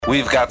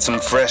We've got some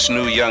fresh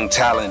new young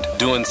talent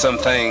doing some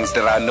things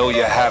that I know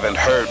you haven't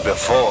heard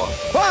before.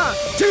 1,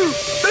 2,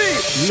 3,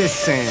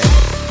 listen.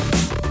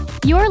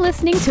 You're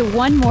listening to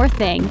One More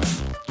Thing.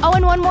 Oh,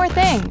 and one more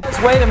thing.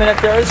 Wait a minute,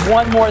 there is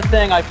one more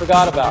thing I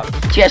forgot about.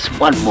 Just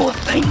one more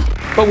thing.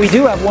 But we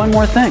do have one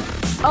more thing.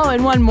 Oh,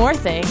 and one more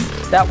thing.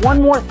 That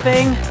one more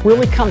thing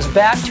really comes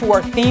back to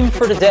our theme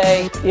for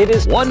today. It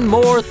is one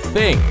more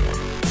thing.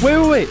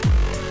 Wait.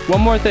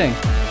 One more thing.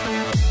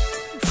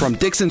 From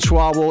Dixon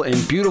Schwabl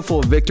in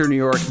beautiful Victor, New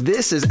York,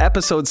 this is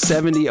episode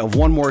 70 of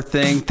One More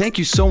Thing. Thank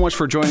you so much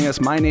for joining us.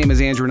 My name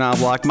is Andrew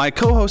Knobloch. My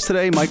co-host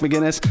today, Mike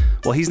McGinnis,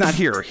 well, he's not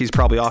here. He's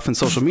probably off in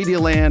social media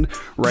land,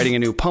 writing a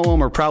new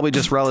poem, or probably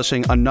just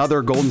relishing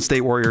another Golden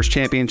State Warriors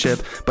championship.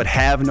 But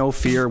have no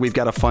fear, we've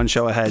got a fun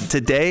show ahead.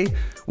 Today,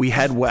 we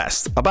head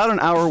west, about an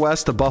hour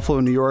west of Buffalo,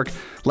 New York.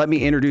 Let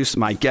me introduce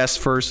my guest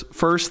first.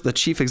 First, the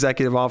Chief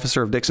Executive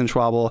Officer of Dixon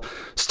Schwabl.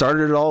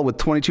 Started it all with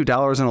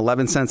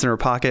 $22.11 in her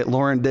pocket.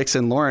 Lauren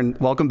Dixon. Lauren,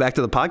 welcome back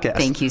to the podcast.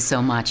 Thank you so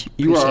much.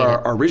 You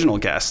are our original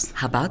guest.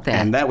 How about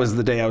that? And that was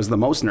the day I was the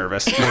most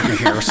nervous working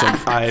here. So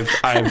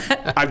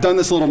I've done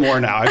this a little more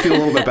now. I feel a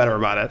little bit better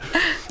about it.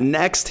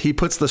 Next, he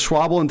puts the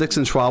Schwabl and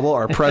Dixon Schwabl,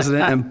 our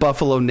president and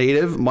Buffalo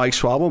native, Mike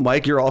Schwabl.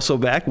 Mike, you're also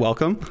back.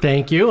 Welcome.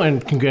 Thank you,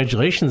 and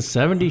congratulations,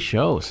 70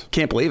 shows.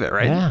 Can't believe it,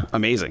 right? Yeah.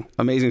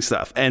 Amazing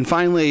stuff. And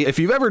finally, if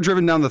you've ever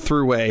driven down the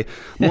thruway,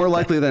 more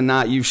likely than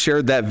not, you've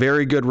shared that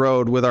very good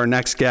road with our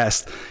next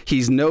guest.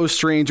 He's no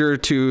stranger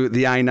to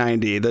the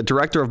I-90, the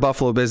director of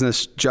Buffalo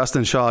business,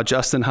 Justin Shaw.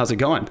 Justin, how's it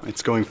going?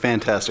 It's going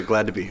fantastic.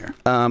 Glad to be here.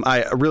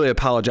 I really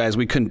apologize.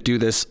 We couldn't do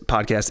this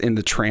podcast in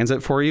the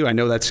transit for you. I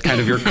know that's kind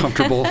of your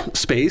comfortable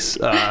space.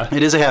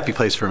 It is a happy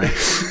place for me.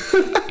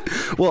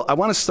 Well, I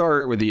want to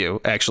start with you,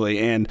 actually,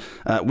 and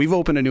we've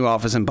opened a new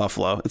office in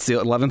Buffalo. It's the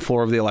 11th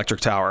floor of the Electric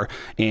Tower,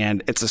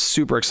 and it's a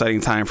super exciting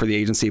time for the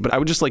agency, but I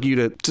would just like you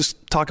to just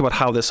talk about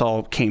how this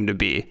all came to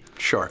be.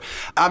 Sure.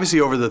 Obviously,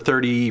 over the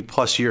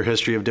 30-plus year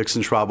history of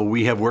Dixon Schwabl,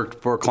 we have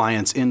worked for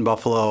clients in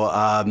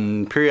Buffalo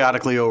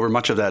periodically over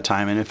much of that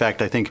time. And in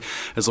fact, I think,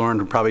 as Lauren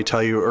would probably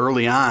tell you,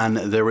 early on,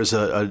 there was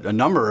a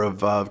number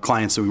of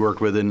clients that we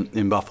worked with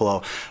in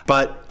Buffalo.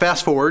 But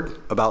fast forward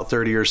about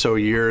 30 or so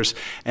years,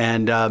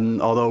 and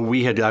although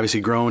we had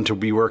obviously grown to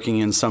be working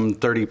in some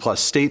 30-plus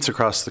states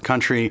across the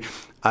country,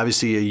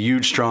 obviously a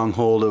huge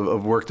stronghold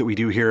of work that we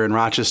do here in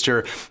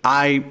Rochester.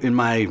 I, in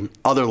my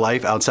other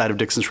life outside of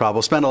Dixon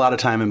Schwabl, spend a lot of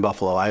time in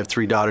Buffalo. I have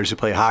 3 daughters who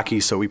play hockey,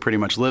 so we pretty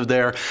much live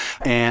there.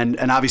 And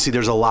obviously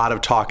there's a lot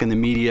of talk in the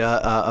media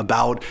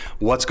about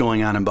what's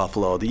going on in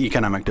Buffalo, the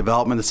economic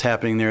development that's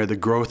happening there, the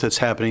growth that's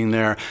happening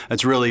there.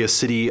 It's really a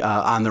city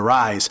on the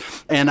rise.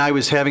 And I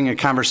was having a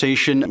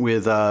conversation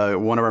with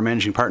one of our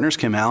managing partners,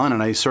 Kim Allen,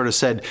 and I sort of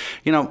said,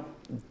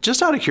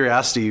 just out of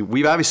curiosity,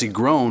 we've obviously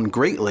grown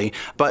greatly,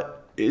 but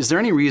is there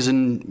any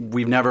reason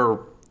we've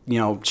never,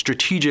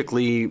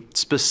 strategically,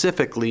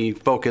 specifically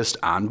focused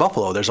on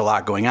Buffalo? There's a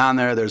lot going on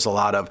there. There's a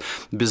lot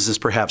of business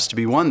perhaps to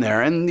be won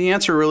there. And the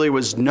answer really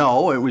was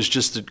no. It was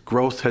just that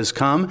growth has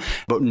come,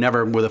 but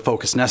never with a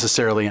focus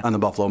necessarily on the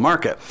Buffalo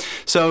market.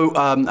 So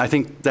I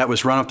think that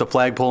was run up the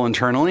flagpole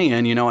internally.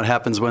 And you know what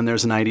happens when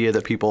there's an idea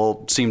that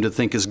people seem to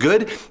think is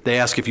good? They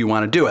ask if you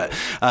want to do it.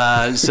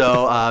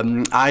 So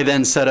I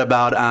then set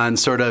about on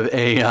sort of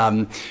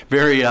a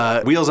very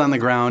wheels on the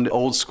ground,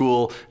 old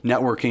school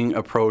networking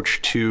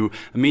approach to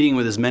meeting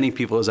with as many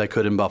people as I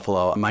could in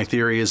Buffalo. My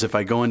theory is if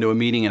I go into a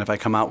meeting and if I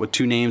come out with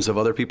 2 names of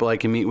other people I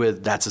can meet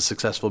with, that's a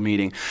successful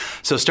meeting.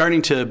 So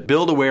starting to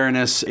build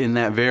awareness in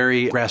that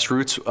very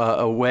grassroots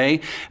way,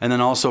 and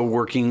then also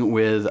working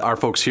with our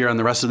folks here on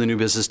the rest of the new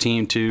business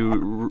team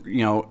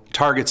to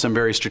target some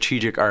very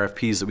strategic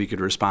RFPs that we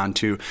could respond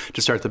to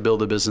start to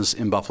build a business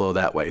in Buffalo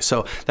that way.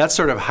 So that's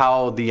sort of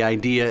how the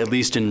idea, at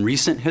least in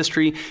recent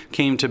history,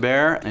 came to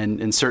bear,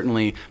 and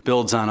certainly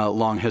builds on a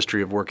long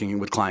history of working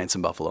with clients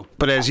in Buffalo.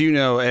 But as you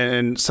know,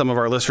 and some of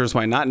our listeners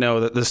might not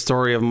know, that the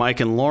story of Mike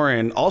and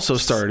Lauren also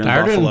started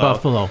in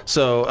Buffalo.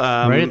 So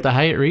right at the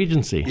Hyatt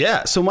Regency.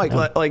 Yeah. So Mike,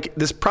 like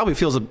this probably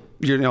feels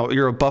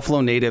you're a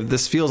Buffalo native.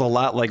 This feels a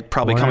lot like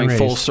probably coming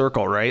full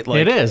circle, right?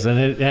 It is,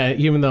 and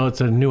even though it's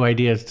a new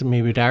idea,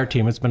 maybe to our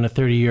team, it's been a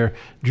 30-year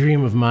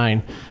dream of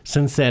mine.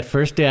 Since that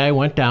first day I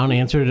went down,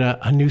 answered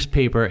a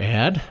newspaper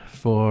ad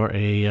for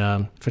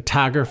a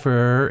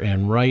photographer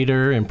and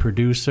writer and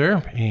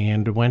producer,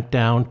 and went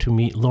down to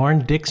meet Lauren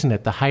Dixon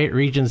at the Hyatt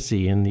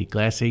Regency in the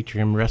Glass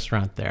Atrium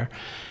restaurant there.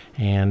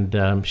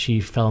 And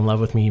she fell in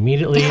love with me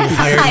immediately and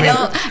hired me.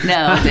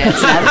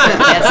 That's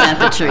not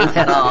the truth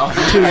at all.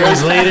 2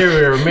 years later,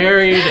 we were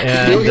married.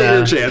 And, you'll get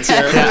your chance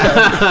here.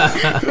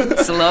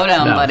 Slow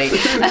down, buddy.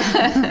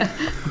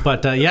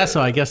 But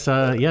so I guess,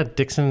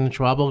 Dixon and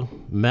Schwabl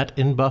met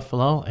in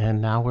Buffalo, and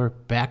now we're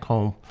back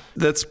home.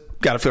 That's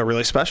got to feel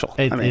really special.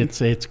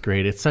 It's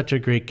great. It's such a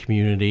great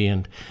community.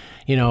 And,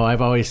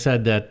 I've always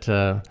said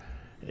that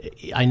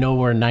I know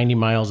we're 90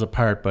 miles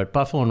apart, but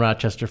Buffalo and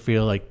Rochester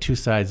feel like 2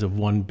 sides of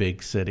one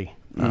big city.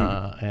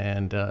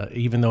 And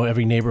even though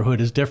every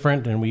neighborhood is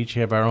different and we each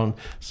have our own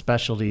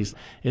specialties,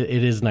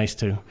 it is nice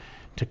to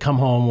come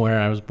home where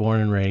I was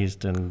born and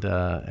raised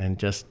and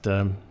just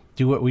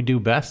do what we do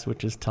best,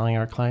 which is telling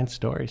our clients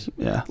stories.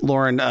 Yeah.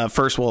 Lauren,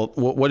 first of all,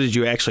 what did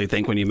you actually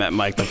think when you met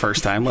Mike the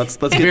first time? Let's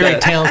get very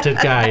that. Talented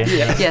guy.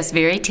 Yeah. Yes,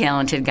 very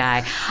talented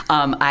guy.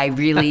 I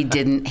really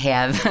didn't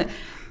have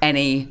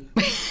any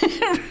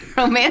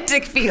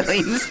romantic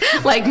feelings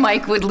like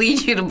Mike would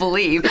lead you to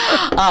believe.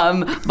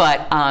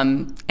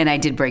 And I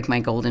did break my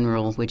golden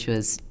rule, which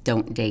was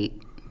don't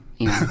date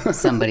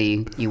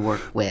somebody you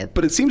work with.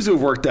 But it seems to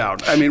have worked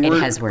out. I mean,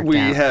 It has worked we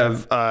out.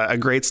 have a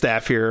great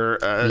staff here,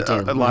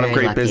 a lot of Very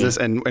great lucky. business,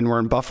 and we're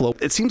in Buffalo.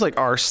 It seems like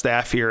our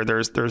staff here,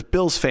 there's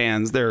Bills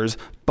fans, there's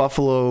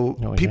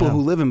Buffalo, people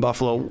who live in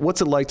Buffalo.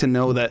 What's it like to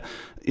know that,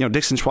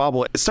 Dixon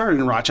Schwabl, it started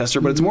in Rochester,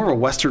 but it's more of a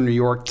Western New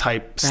York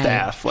type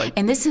staff.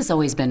 And this has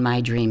always been my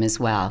dream as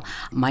well.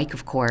 Mike,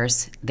 of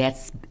course,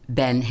 that's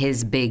been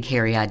his big,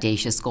 hairy,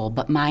 audacious goal,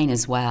 but mine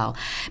as well,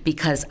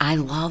 because I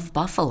love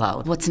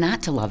Buffalo. What's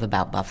not to love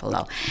about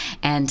Buffalo?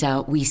 And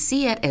we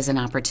see it as an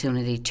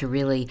opportunity to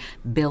really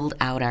build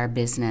out our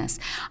business.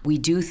 We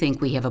do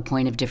think we have a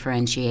point of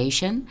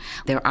differentiation.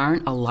 There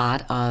aren't a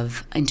lot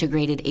of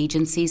integrated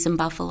agencies in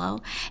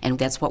Buffalo, and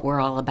that's what we're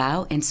all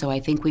about. And so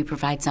I think we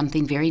provide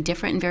something very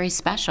different and very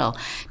special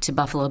to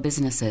Buffalo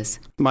businesses.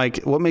 Mike,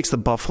 what makes the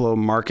Buffalo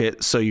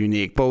market so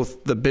unique?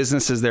 Both the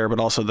businesses there, but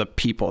also the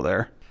people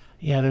there.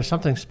 Yeah, there's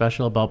something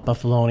special about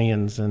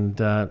Buffalonians, and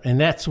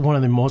that's one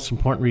of the most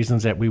important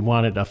reasons that we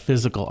wanted a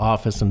physical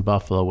office in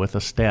Buffalo with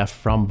a staff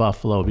from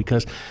Buffalo,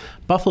 because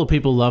Buffalo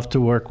people love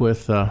to work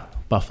with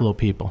Buffalo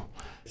people.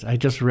 I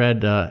just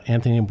read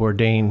Anthony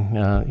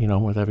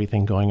Bourdain, with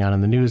everything going on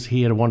in the news,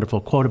 he had a wonderful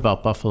quote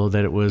about Buffalo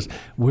that it was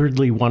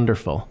weirdly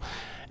wonderful.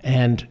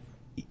 And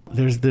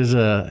there's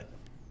a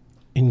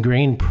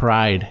ingrained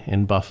pride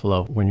in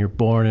Buffalo when you're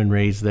born and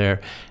raised there.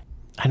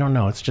 I don't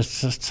know. It's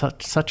just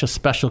such a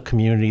special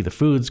community. The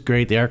food's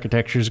great. The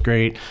architecture's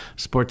great.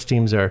 Sports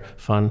teams are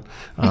fun.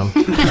 It's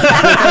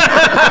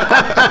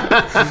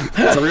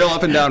a real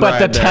up and down but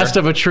ride the there. test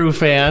of a true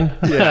fan.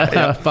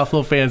 Yeah.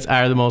 Buffalo fans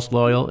are the most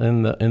loyal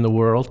in the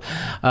world.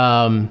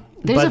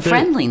 There's a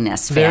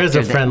friendliness factor. There is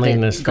a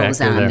friendliness that goes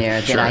factor on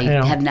there. that I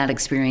have not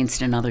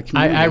experienced in other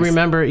communities. I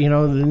remember,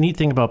 the neat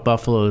thing about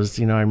Buffalo is,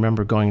 I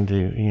remember going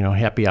to,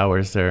 happy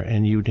hours there,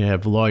 and you'd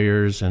have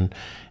lawyers and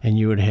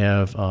you would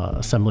have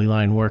assembly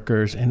line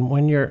workers, and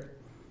when you're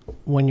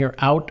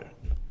out,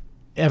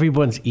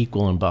 everyone's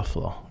equal in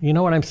Buffalo. You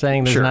know what I'm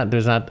saying?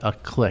 There's not a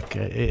clique.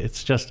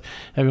 It's just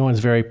everyone's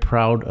very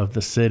proud of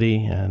the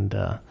city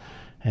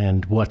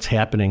and what's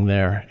happening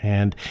there.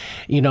 And,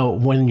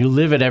 when you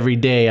live it every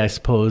day, I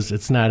suppose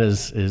it's not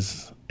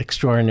as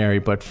extraordinary.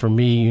 But for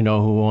me, who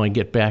only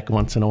get back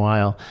once in a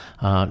while,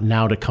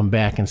 now to come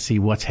back and see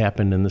what's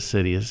happened in the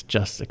city is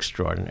just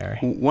extraordinary.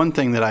 One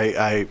thing that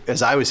I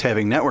as I was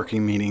having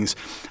networking meetings,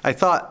 I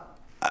thought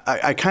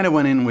I kind of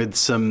went in with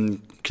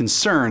some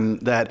concern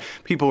that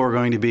people were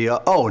going to be,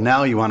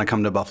 now you want to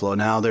come to Buffalo.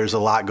 Now there's a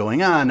lot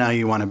going on. Now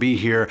you want to be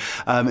here.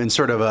 And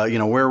sort of,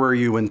 where were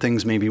you when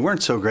things maybe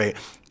weren't so great?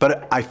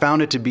 But I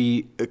found it to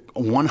be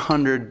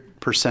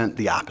 100%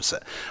 the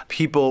opposite.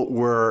 People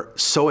were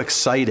so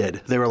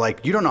excited. They were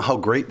like, you don't know how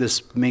great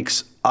this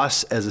makes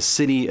us as a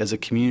city, as a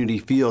community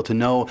feel to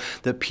know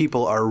that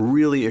people are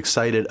really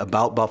excited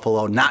about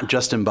Buffalo, not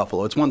just in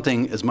Buffalo. It's one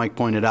thing, as Mike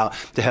pointed out,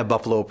 to have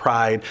Buffalo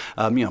pride.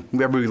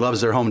 Everybody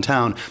loves their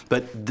hometown,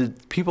 but the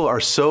people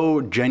are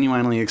so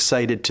genuinely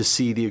excited to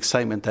see the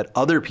excitement that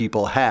other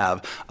people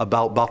have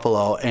about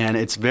Buffalo, and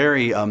it's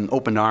very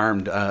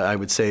open-armed, I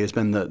would say, has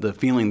been the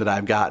feeling that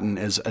I've gotten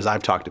as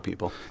I've talked to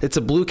people. It's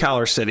a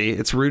blue-collar city.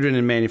 It's rooted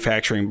in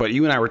manufacturing, but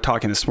you and I were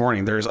talking this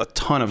morning. There's a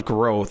ton of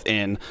growth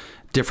in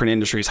different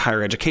industries,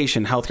 higher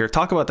education, healthcare.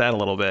 Talk about that a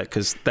little bit,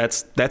 because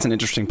that's an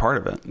interesting part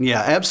of it. Yeah,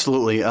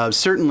 absolutely.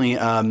 Certainly,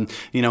 we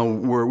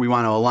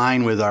want to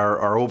align with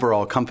our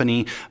overall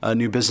company,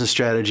 new business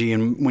strategy.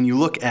 And when you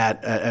look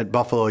at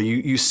Buffalo,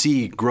 you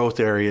see growth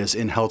areas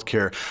in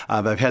healthcare.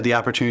 I've had the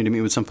opportunity to meet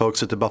with some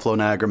folks at the Buffalo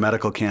Niagara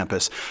Medical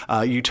Campus.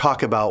 You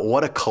talk about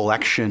what a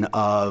collection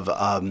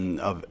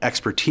of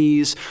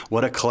expertise,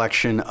 what a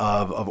collection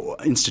of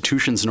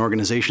institutions and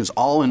organizations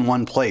all in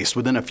one place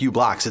within a few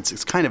blocks.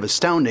 It's kind of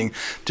astounding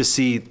to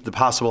see the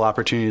possible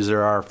opportunities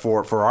there are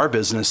for our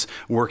business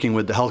working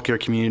with the healthcare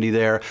community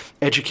there.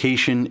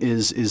 Education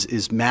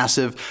is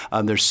massive.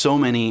 There's so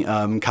many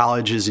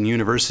colleges and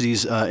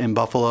universities in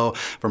Buffalo,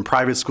 from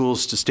private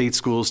schools to state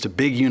schools to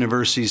big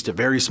universities to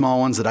very small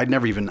ones that I'd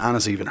never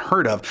honestly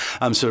heard of.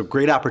 So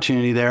great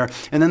opportunity there.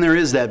 And then there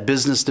is that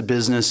business to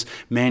business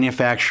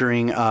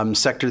manufacturing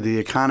sector of the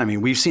economy.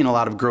 We've seen a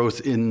lot of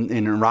growth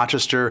in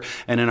Rochester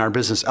and in our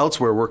business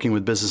elsewhere, working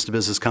with business to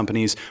business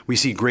companies. We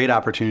see great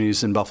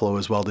opportunities in Buffalo Buffalo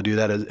as well to do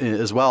that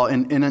as well.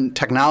 And then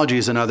technology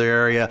is another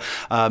area.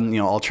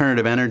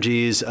 Alternative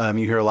energies. You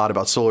hear a lot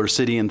about Solar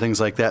City and things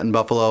like that in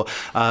Buffalo.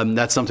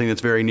 That's something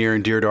that's very near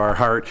and dear to our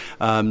heart.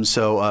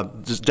 So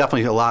there's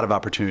definitely a lot of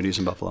opportunities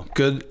in Buffalo.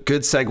 Good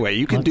segue.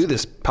 You could do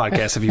this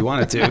podcast if you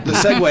wanted to. The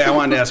segue I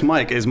wanted to ask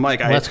Mike is,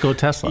 Let's go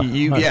Tesla.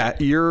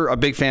 You're a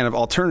big fan of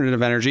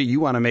alternative energy. You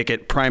want to make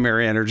it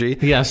primary energy.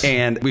 Yes.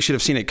 And we should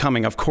have seen it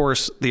coming. Of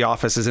course, the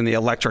office is in the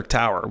electric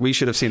tower. We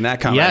should have seen that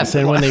coming. Yes,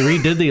 and when they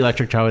redid the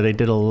electric tower, they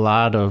did a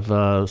lot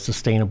of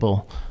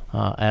sustainable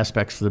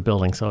aspects of the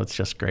building, so it's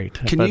just great.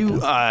 Can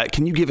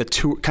you give a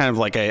tour, kind of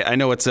like I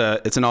know it's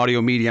an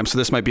audio medium, so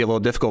this might be a little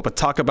difficult, but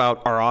talk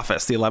about our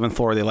office, the 11th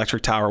floor of the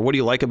electric tower. What do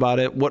you like about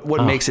it?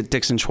 What makes it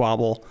Dixon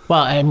Schwabl?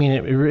 Well, I mean,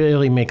 it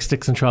really makes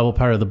Dixon Schwabl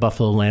part of the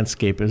Buffalo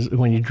landscape. Is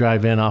when you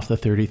drive in off the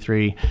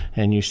 33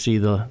 and you see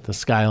the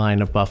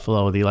skyline of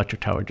Buffalo, the electric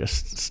tower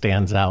just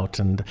stands out,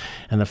 and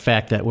the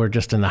fact that we're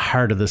just in the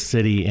heart of the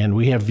city and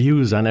we have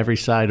views on every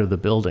side of the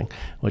building,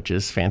 which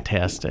is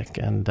fantastic.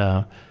 And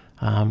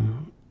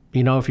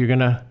if you're going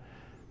to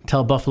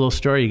tell Buffalo's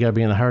story, you got to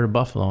be in the heart of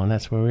Buffalo, and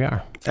that's where we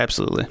are.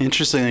 Absolutely.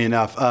 Interestingly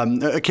enough,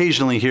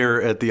 occasionally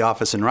here at the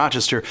office in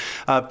Rochester,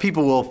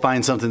 people will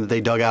find something that they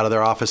dug out of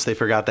their office they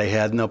forgot they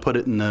had, and they'll put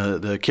it in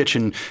the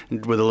kitchen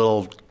with a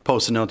little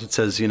Post-it note that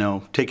says,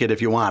 take it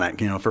if you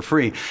want it, for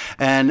free.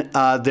 And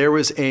there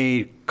was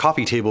a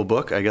coffee table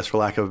book, I guess for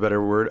lack of a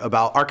better word,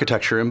 about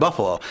architecture in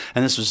Buffalo.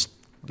 And this was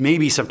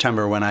maybe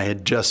September when I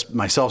had just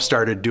myself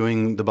started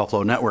doing the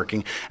Buffalo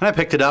networking. And I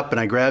picked it up and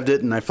I grabbed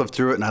it and I flipped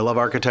through it, and I love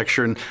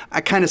architecture, and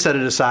I kind of set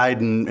it aside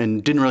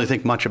and didn't really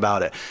think much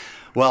about it.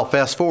 Well,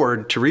 fast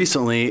forward to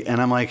recently,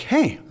 and I'm like,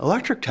 hey,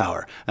 electric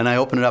tower. And I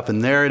open it up,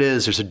 and there it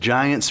is. There's a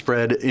giant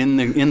spread in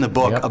the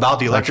book about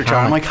the electric tower.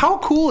 I'm like, how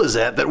cool is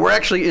that we're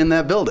actually in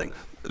that building?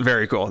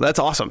 Very cool. That's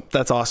awesome.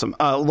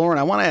 Lauren,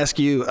 I want to ask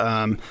you,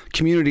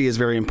 community is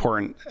very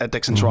important at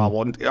Dixon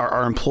Schwabl.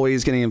 Our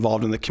employees getting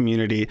involved in the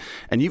community,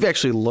 and you've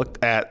actually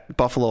looked at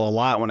Buffalo a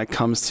lot when it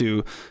comes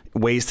to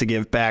ways to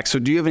give back. So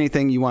do you have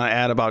anything you want to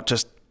add about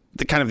just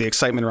the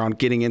excitement around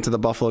getting into the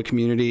Buffalo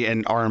community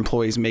and our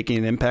employees making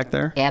an impact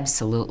there?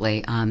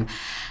 Absolutely.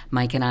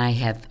 Mike and I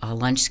have a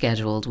lunch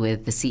scheduled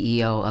with the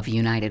CEO of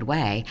United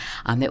Way.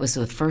 That was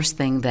the first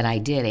thing that I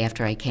did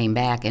after I came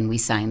back and we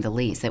signed the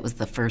lease. That was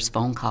the first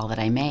phone call that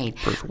I made.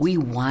 Perfect. We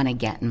want to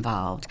get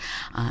involved.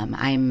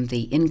 I'm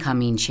the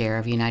incoming chair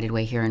of United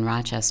Way here in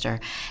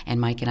Rochester,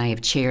 and Mike and I have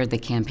chaired the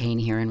campaign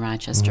here in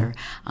Rochester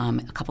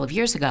a couple of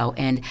years ago.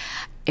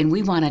 And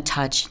we want to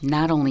touch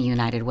not only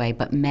United Way,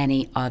 but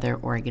many other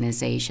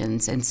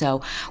organizations. And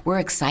so we're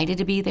excited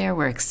to be there.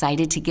 We're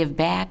excited to give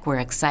back. We're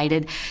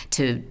excited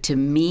to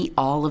meet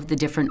all of the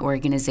different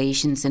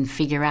organizations and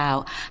figure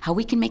out how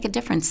we can make a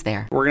difference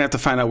there. We're going to have to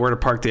find out where to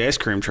park the ice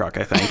cream truck,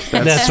 I think.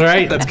 That's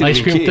right. That's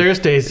Ice Cream key.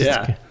 Thursdays.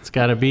 Yeah. It's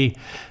got to be.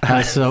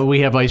 So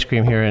we have ice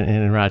cream here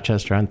in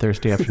Rochester on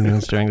Thursday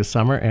afternoons during the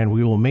summer, and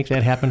we will make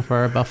that happen for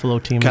our Buffalo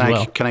team as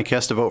well. Can I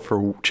cast a vote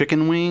for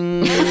chicken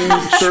wing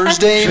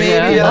Thursday,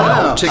 maybe?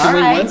 Yeah. Chicken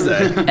wing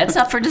Wednesday. That's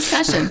up for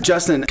discussion.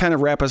 Justin, kind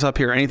of wrap us up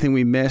here. Anything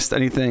we missed?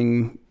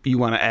 Anything you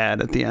want to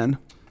add at the end?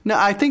 No,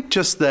 I think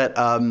just that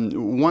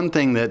one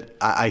thing that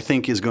I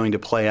think is going to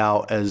play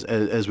out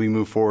as we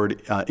move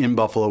forward in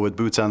Buffalo with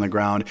boots on the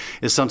ground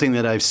is something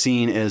that I've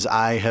seen as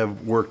I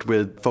have worked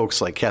with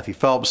folks like Kathy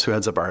Phelps, who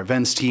heads up our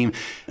events team,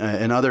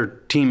 and other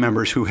team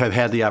members who have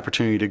had the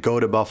opportunity to go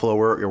to Buffalo.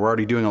 We're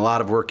already doing a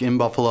lot of work in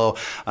Buffalo.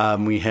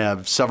 We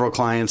have several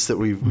clients that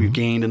we've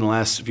gained in the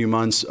last few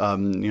months.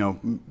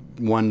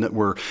 One that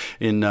we're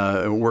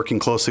working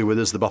closely with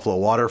is the Buffalo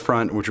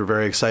Waterfront, which we're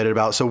very excited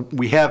about. So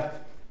we have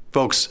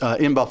folks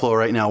in Buffalo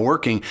right now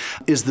working,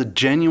 is the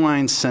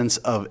genuine sense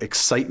of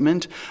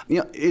excitement.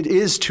 It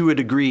is to a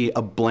degree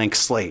a blank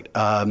slate.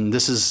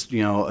 This is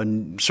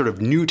a sort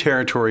of new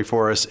territory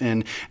for us,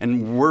 and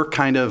we're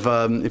kind of,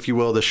 if you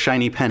will, the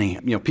shiny penny.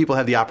 People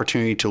have the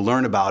opportunity to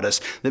learn about us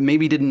that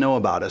maybe didn't know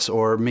about us,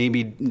 or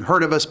maybe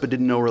heard of us but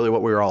didn't know really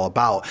what we were all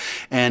about.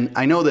 And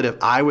I know that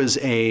if I was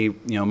a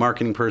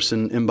marketing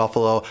person in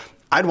Buffalo,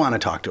 I'd want to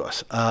talk to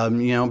us,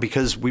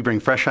 because we bring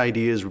fresh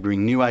ideas, we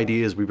bring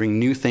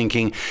new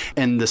thinking,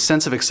 and the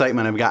sense of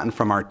excitement I've gotten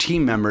from our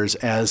team members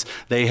as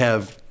they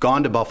have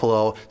gone to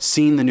Buffalo,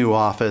 seen the new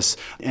office,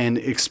 and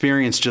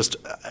experienced just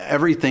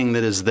everything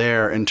that is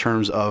there in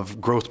terms of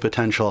growth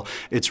potential.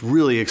 It's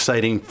really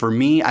exciting for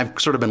me.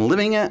 I've sort of been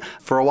living it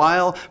for a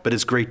while, but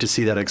it's great to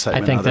see that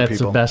excitement. I think in other that's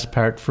people. The best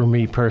part for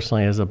me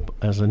personally as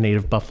a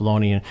native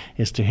Buffalonian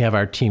is to have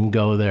our team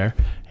go there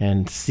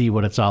and see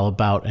what it's all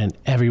about, and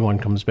everyone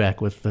comes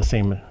back with the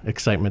same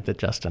excitement that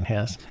Justin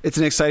has. It's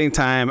an exciting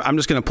time. I'm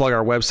just going to plug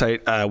our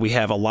website. We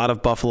have a lot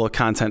of Buffalo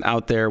content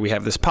out there. We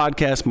have this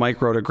podcast.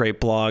 Mike wrote a great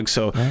blog.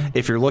 So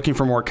if you're looking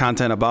for more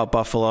content about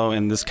Buffalo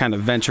and this kind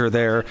of venture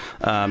there,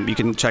 you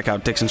can check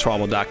out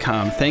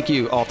DixonSchwabl.com. Thank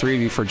you, all three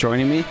of you, for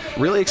joining me.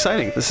 Really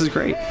exciting. This is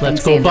great.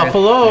 Let's go,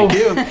 Buffalo. Thank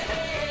you.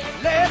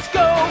 Let's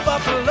go,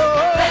 Buffalo.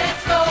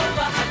 Let's go,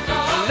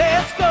 Buffalo.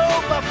 Let's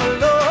go,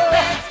 Buffalo.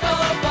 Let's go,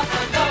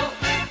 Buffalo.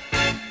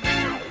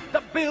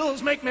 The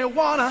Bills make me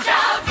wanna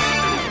shout.